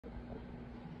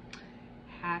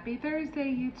Happy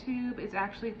Thursday, YouTube. It's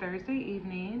actually Thursday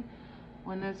evening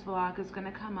when this vlog is going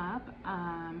to come up.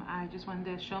 I just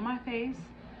wanted to show my face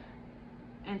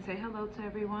and say hello to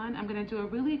everyone. I'm going to do a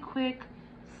really quick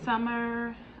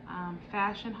summer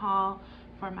fashion haul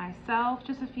for myself,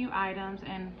 just a few items,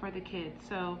 and for the kids.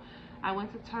 So I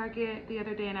went to Target the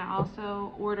other day and I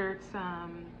also ordered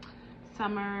some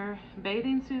summer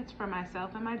bathing suits for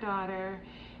myself and my daughter,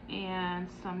 and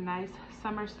some nice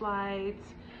summer slides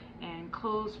and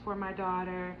clothes for my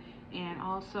daughter, and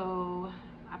also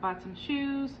I bought some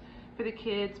shoes for the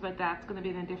kids, but that's going to be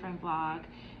in a different vlog,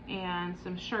 and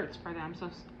some shirts for them,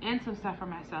 so, and some stuff for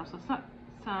myself. So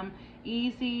some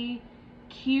easy,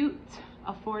 cute,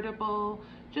 affordable,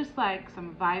 just like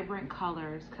some vibrant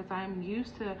colors, because I'm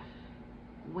used to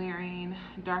wearing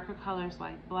darker colors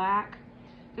like black,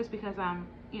 just because I'm,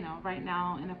 you know, right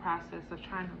now in the process of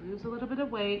trying to lose a little bit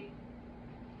of weight.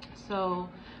 So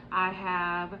I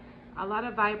have a lot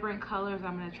of vibrant colors.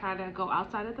 I'm going to try to go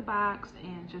outside of the box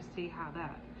and just see how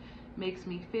that makes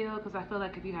me feel, because I feel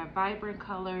like if you have vibrant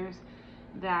colors,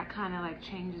 that kind of like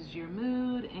changes your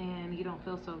mood and you don't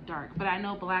feel so dark. But I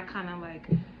know black kind of like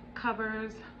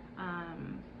covers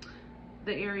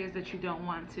the areas that you don't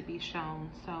want to be shown.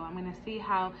 So I'm going to see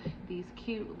how these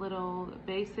cute little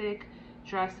basic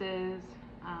dresses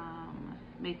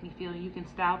make me feel. You can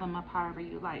style them up however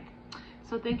you like.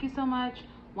 So thank you so much.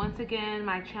 Once again,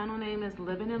 my channel name is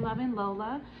Living and Loving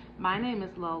Lola. My name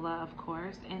is Lola, of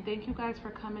course, and thank you guys for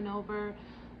coming over.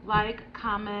 Like,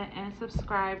 comment, and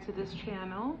subscribe to this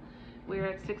channel. We're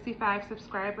at 65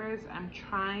 subscribers. I'm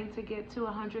trying to get to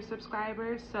 100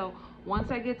 subscribers. So once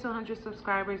I get to 100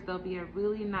 subscribers, there'll be a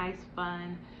really nice,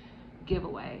 fun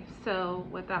giveaway. So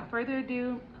without further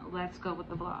ado, let's go with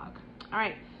the vlog. All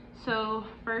right, so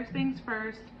first things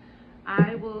first,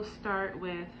 I will start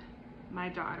with my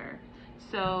daughter.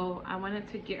 So I wanted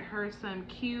to get her some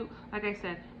cute, like I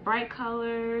said, bright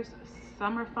colors,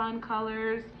 summer fun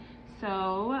colors.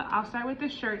 So I'll start with the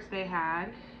shirts they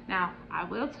had. Now, I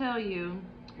will tell you,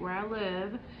 where I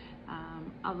live,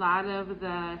 a lot of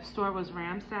the store was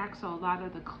ransacked, so a lot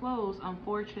of the clothes,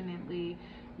 unfortunately,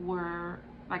 were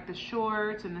like the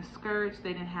shorts and the skirts.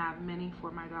 They didn't have many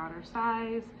for my daughter's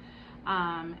size,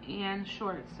 and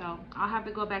shorts. So I'll have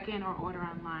to go back in or order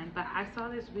online. But I saw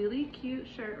this really cute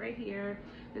shirt right here.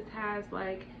 This has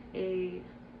like a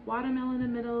watermelon in the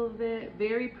middle of it.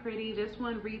 Very pretty. This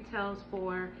one retails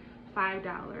for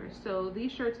 $5. So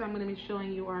these shirts I'm going to be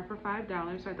showing you are for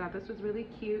 $5. So I thought this was really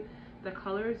cute. The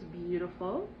color is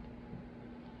beautiful.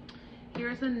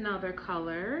 Here's another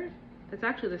color. It's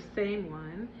actually the same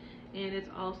one, and it's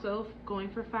also going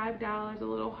for $5. A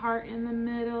little heart in the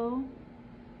middle,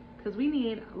 because we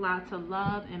need lots of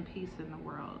love and peace in the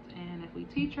world. And if we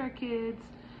teach our kids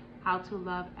how to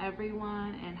love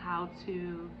everyone and how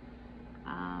to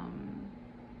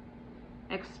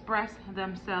express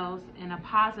themselves in a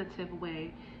positive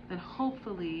way, then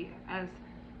hopefully as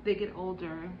they get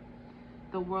older,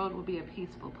 the world will be a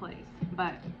peaceful place.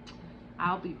 But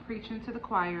I'll be preaching to the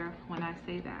choir when I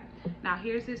say that. Now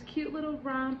here's this cute little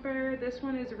romper. This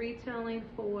one is retailing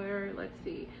for, let's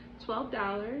see,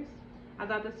 $12. I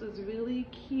thought this was really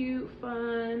cute,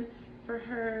 fun for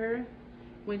her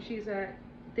when she's at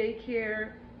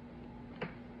daycare,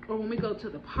 or when we go to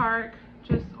the park,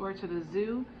 or to the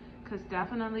zoo, because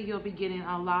definitely you'll be getting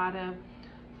a lot of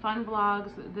fun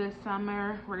vlogs this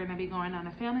summer. We're going to be going on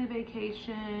a family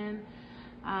vacation.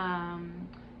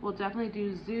 We'll definitely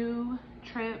do zoo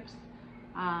trips.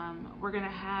 We're going to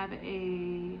have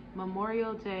a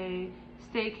Memorial Day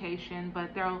staycation,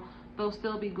 but they'll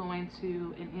still be going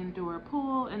to an indoor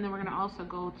pool, and then we're going to also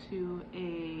go to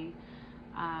a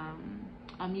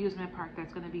amusement park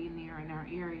that's going to be near in our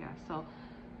area. So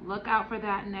look out for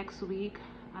that next week.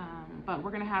 But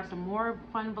we're going to have some more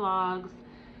fun vlogs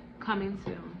coming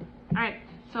soon. All right,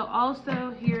 so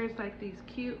also here's like these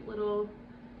cute little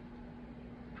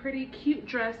pretty cute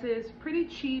dresses, pretty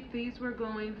cheap. These were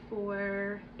going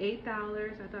for $8.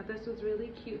 I thought this was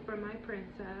really cute for my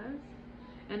princess,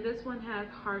 and this one has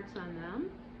hearts on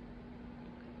them.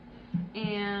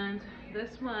 And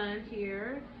this one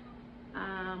here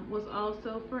was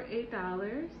also for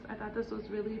 $8. I thought this was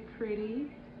really pretty,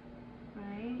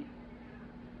 right?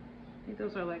 I think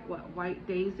those are like, what, white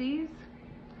daisies?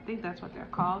 I think that's what they're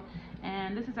called.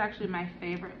 And this is actually my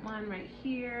favorite one right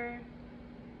here.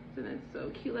 And it's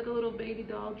so cute, like a little baby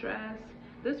doll dress.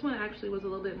 This one actually was a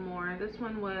little bit more. This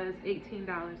one was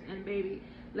 $18. And baby,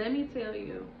 let me tell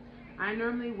you, I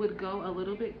normally would go a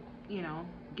little bit, you know,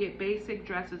 get basic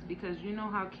dresses, because you know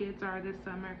how kids are this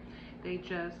summer. They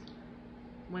just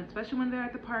especially when they're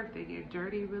at the park, they get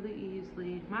dirty really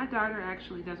easily. My daughter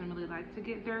actually doesn't really like to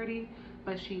get dirty,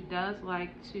 but she does like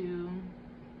to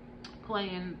play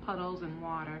in puddles and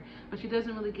water, but she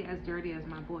doesn't really get as dirty as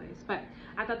my boys. But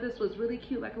I thought this was really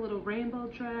cute, like a little rainbow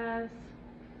dress.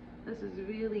 This is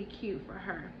really cute for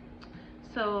her.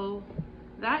 So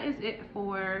that is it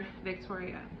for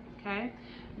Victoria. Okay,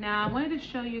 now I wanted to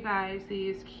show you guys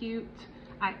these cute,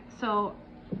 so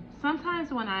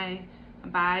sometimes when I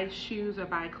buy shoes or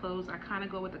buy clothes, I kind of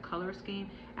go with the color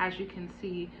scheme, as you can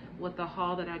see with the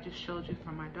haul that I just showed you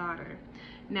for my daughter.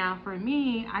 Now for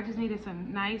me, I just needed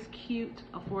some nice, cute,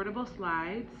 affordable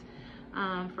slides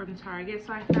from Target.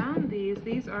 So I found these.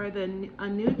 These are A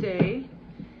New Day,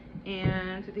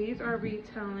 and these are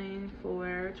retailing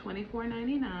for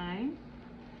 $24.99.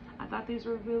 I thought these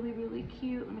were really, really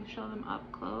cute. Let me show them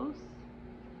up close.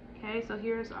 Okay, so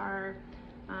here's our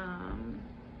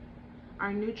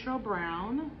neutral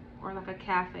brown, or like a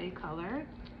cafe color.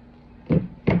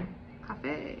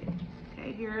 Cafe.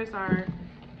 Okay, here's our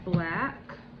black.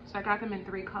 So I got them in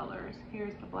 3 colors.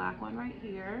 Here's the black one right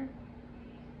here.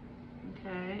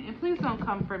 Okay, and please don't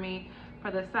come for me for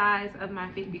the size of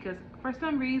my feet, because for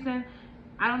some reason,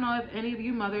 I don't know if any of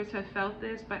you mothers have felt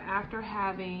this, but after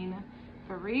having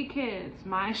 3 kids,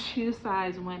 my shoe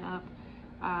size went up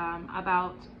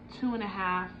about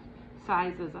 2.5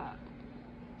 sizes up.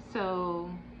 So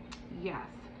yes.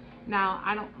 Now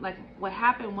I don't like, what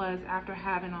happened was after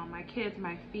having all my kids,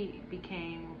 my feet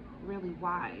became really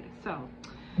wide. So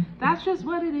that's just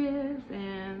what it is,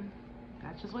 and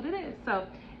that's just what it is. So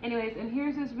anyways, and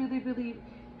here's this really, really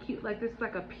cute, like this is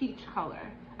like a peach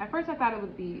color. At first I thought it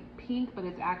would be pink, but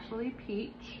it's actually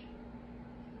peach.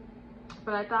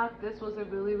 But I thought this was a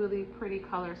really, really pretty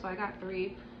color, so I got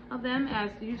 3 of them,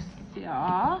 as you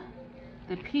saw.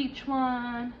 The peach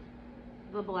one,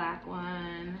 the black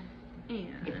one,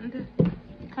 and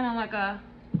kind of like a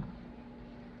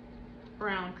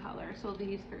brown color. So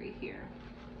these 3 here.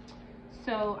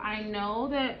 So I know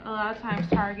that a lot of times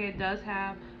Target does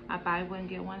have a buy one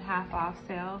get one half off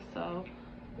sale, so,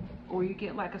 or you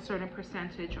get like a certain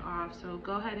percentage off. So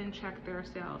go ahead and check their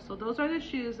sale. So those are the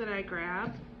shoes that I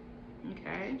grabbed.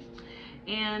 Okay,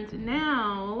 and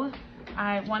now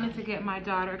I wanted to get my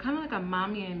daughter kind of like a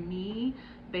mommy and me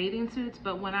bathing suits,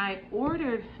 but when I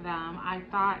ordered them, I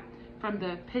thought from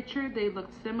the picture they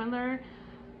looked similar,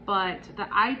 but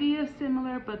the idea is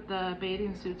similar, but the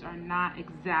bathing suits are not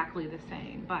exactly the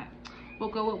same. But we'll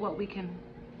go with what we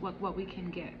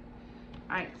can get.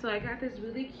 All right, so I got this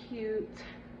really cute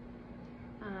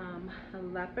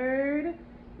leopard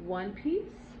one piece.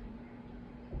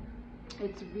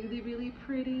 It's really, really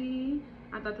pretty.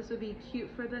 I thought this would be cute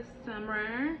for the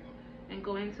summer and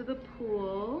going to the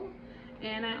pool.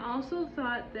 And I also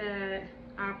thought that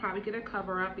I'll probably get a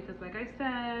cover up, because like I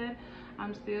said,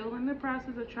 I'm still in the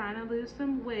process of trying to lose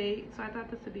some weight. So I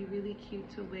thought this would be really cute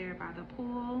to wear by the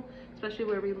pool, especially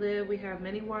where we live. We have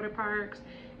many water parks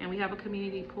and we have a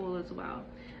community pool as well.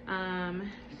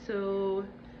 So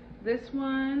this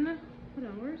one, hold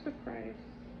on, where's the price?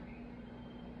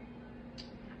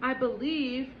 I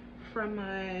believe from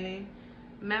my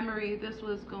memory this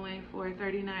was going for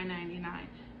 $39.99.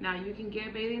 Now you can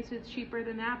get bathing suits cheaper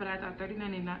than that, but I thought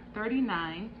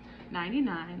 $39.99,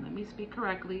 let me speak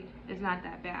correctly, is not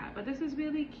that bad. But this is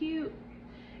really cute.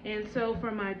 And so for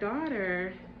my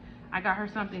daughter, I got her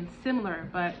something similar,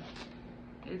 but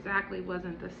exactly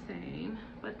wasn't the same.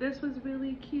 But this was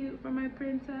really cute for my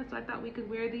princess. I thought we could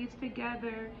wear these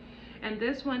together. And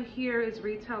this one here is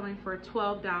retailing for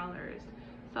 $12.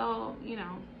 So, you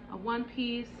know, a one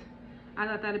piece. I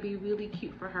thought that'd be really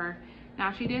cute for her.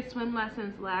 Now, she did swim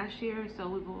lessons last year, so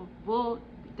we'll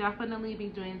definitely be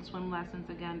doing swim lessons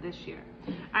again this year.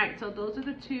 All right, so those are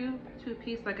the two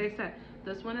piece. Like I said,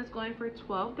 this one is going for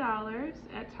 $12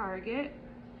 at Target.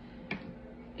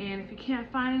 And if you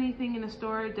can't find anything in the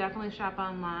store, definitely shop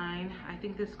online. I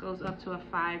think this goes up to a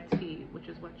 5T, which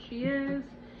is what she is.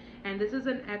 And this is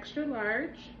an extra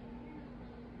large.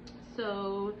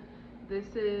 So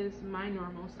this is my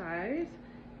normal size.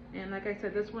 And like I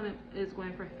said, this one is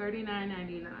going for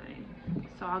 $39.99.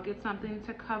 So I'll get something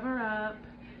to cover up,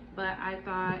 but I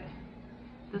thought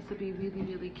this would be really,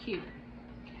 really cute.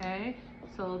 Okay,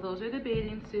 so those are the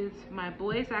bathing suits. My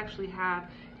boys actually have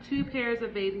 2 pairs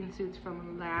of bathing suits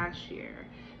from last year,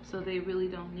 so they really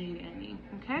don't need any.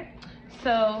 Okay,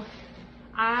 so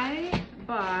I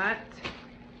bought,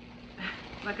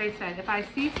 like I said, if I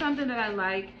see something that I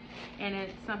like and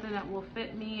it's something that will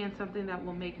fit me and something that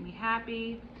will make me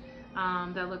happy,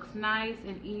 that looks nice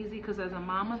and easy, because as a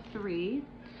mom of 3,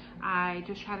 I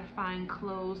just try to find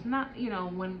clothes, not, you know,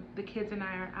 when the kids and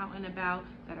I are out and about,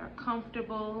 that are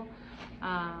comfortable,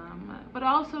 but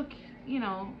also, you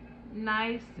know,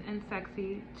 nice and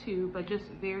sexy too, but just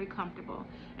very comfortable.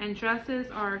 And dresses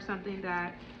are something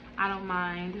that I don't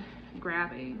mind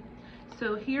grabbing.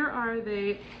 So here are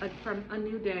they from A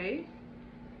New Day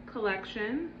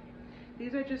collection.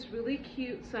 These are just really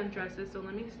cute sundresses. So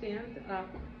let me stand up.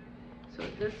 So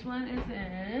this one is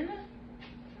in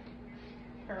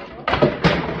purple.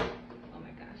 Oh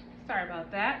my gosh, sorry about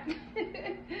that.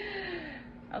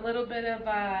 A little bit of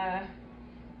a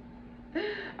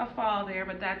fall there,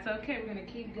 but that's okay. We're gonna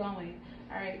keep going.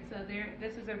 All right, so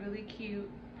this is a really cute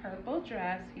purple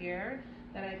dress here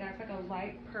that I got. It's like a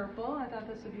light purple. I thought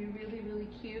this would be really, really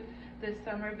cute this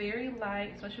summer. Very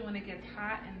light, especially when it gets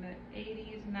hot in the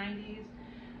 80s, 90s.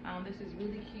 This is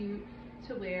really cute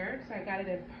to wear. So I got it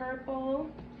in purple.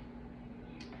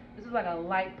 This is like a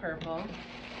light purple.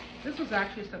 This was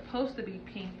actually supposed to be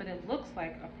pink, but it looks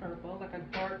like a purple, like a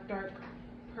dark, dark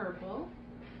purple.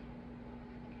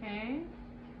 Okay.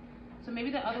 So maybe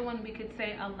the other one we could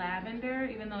say a lavender,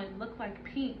 even though it looked like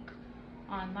pink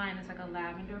online. It's like a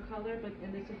lavender color, but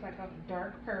and this is like a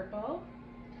dark purple.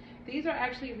 These are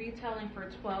actually retailing for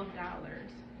 $12.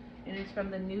 And it's from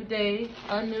the New Day,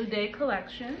 A New Day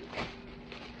collection.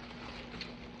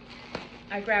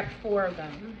 I grabbed 4 of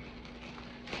them.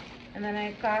 And then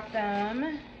I got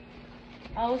them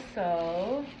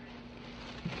also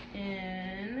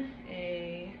in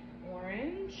a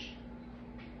orange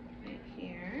right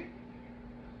here.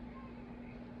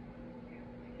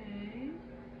 Okay.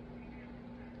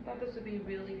 I thought this would be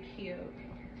really cute.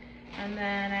 And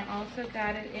then I also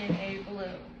got it in a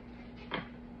blue.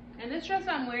 And this dress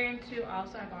I'm wearing too,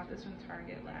 also I bought this from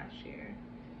Target last year.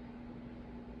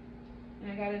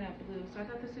 And I got it in a blue. So I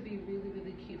thought this would be really,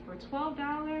 really cute. For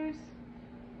 $12,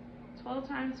 12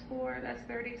 times 4, that's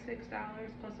 $36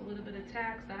 plus a little bit of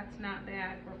tax. That's not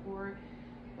bad for 4,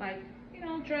 like, you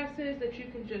know, dresses that you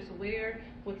can just wear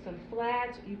with some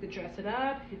flats. You could dress it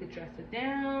up, you could dress it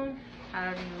down,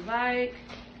 however you like.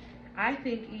 I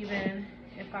think even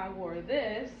if I wore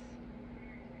this,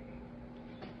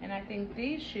 and I think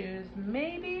these shoes,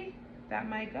 maybe that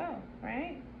might go,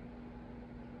 right?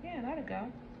 Yeah, that'll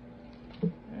go.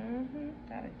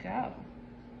 That'll go.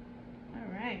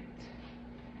 All right.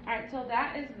 All right, so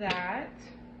that is that.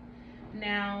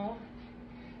 Now,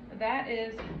 that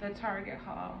is the Target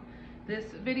haul. This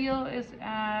video is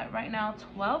right now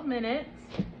 12 minutes.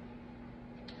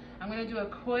 I'm gonna do a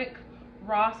quick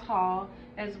Ross haul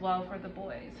as well for the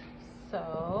boys.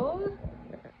 So,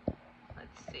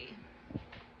 let's see.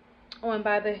 Oh, and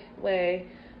by the way,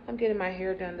 I'm getting my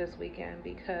hair done this weekend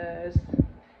because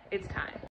it's time.